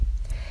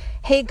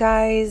Hey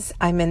guys,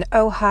 I'm in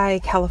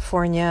Ojai,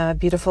 California,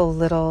 beautiful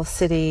little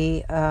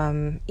city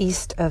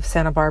east of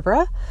Santa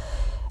Barbara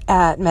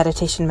at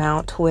Meditation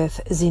Mount with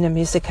Zena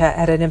Musica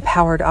at an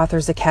Empowered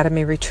Authors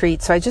Academy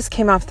retreat. So I just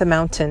came off the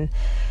mountain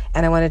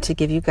and I wanted to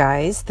give you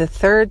guys the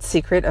third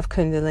secret of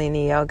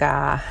Kundalini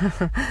Yoga.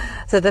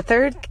 So the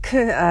third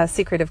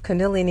secret of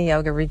Kundalini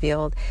Yoga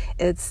revealed,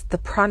 it's the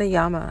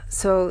pranayama.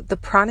 So the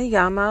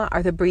pranayama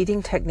are the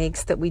breathing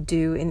techniques that we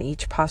do in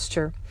each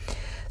posture.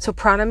 So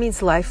prana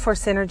means life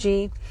force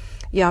energy.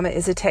 Yama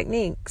is a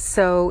technique.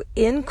 So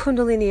in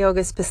Kundalini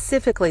Yoga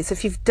specifically, so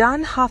if you've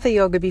done Hatha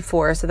Yoga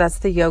before, so that's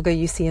the yoga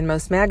you see in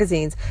most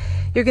magazines,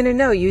 you're going to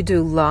know you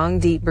do long,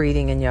 deep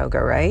breathing in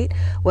yoga, right?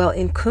 Well,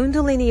 in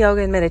Kundalini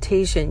Yoga and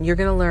meditation, you're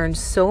going to learn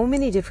so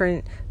many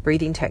different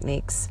breathing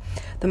techniques.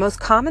 The most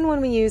common one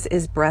we use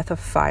is breath of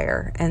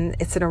fire, and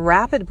it's in a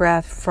rapid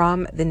breath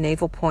from the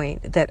navel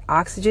point that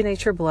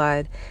oxygenates your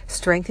blood,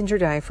 strengthens your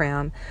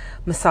diaphragm,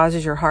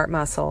 massages your heart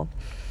muscle.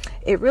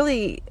 It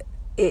really,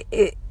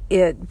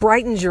 it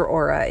brightens your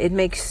aura. It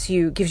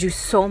gives you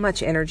so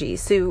much energy.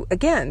 So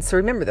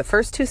remember the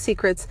first two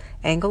secrets,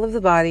 angle of the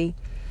body.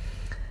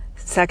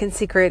 Second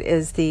secret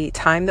is the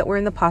time that we're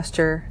in the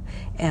posture.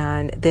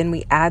 And then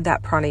we add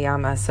that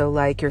pranayama. So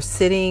like you're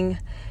sitting,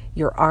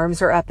 your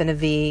arms are up in a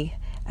V,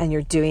 and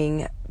you're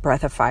doing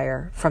breath of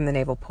fire from the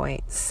navel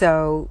point.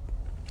 So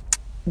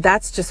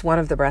that's just one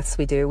of the breaths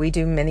we do. We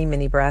do many,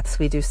 many breaths.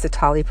 We do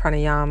Sitali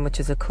Pranayama,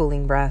 which is a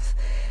cooling breath.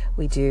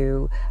 We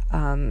do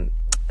long,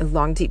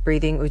 deep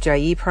breathing,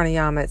 Ujjayi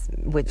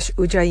Pranayama, which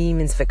Ujjayi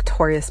means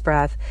victorious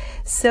breath.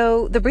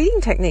 So the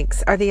breathing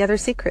techniques are the other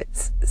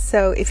secrets.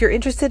 So if you're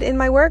interested in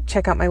my work,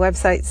 check out my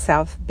website,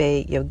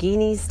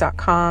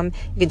 southbayyoginis.com.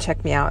 You can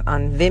check me out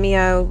on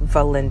Vimeo,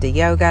 Valinda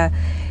Yoga.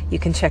 You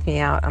can check me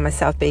out on my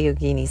South Bay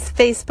Yoginis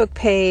Facebook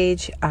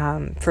page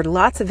for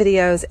lots of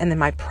videos, and then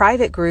my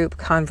private group,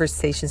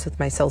 Conversations with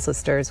My Soul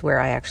Sisters, where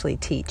I actually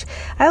teach.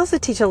 I also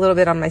teach a little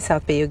bit on my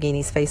South Bay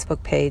Yoginis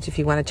Facebook page if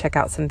you want to check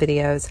out some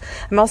videos.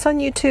 I'm also on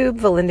YouTube,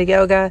 Valinda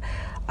Yoga,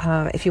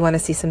 if you want to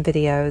see some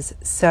videos.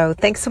 So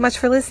thanks so much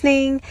for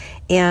listening,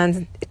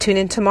 and tune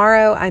in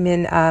tomorrow. I'm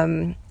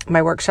in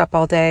my workshop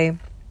all day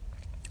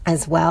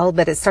as well,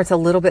 but it starts a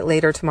little bit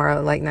later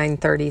tomorrow, like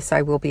 9:30, so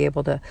I will be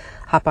able to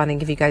hop on and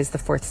give you guys the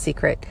fourth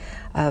secret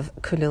of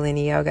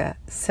Kundalini Yoga.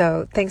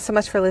 So thanks so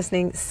much for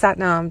listening.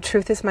 Satnam,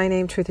 truth is my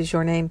name, truth is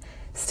your name.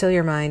 Still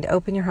your mind,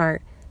 open your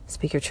heart,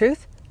 speak your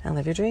truth, and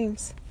live your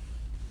dreams.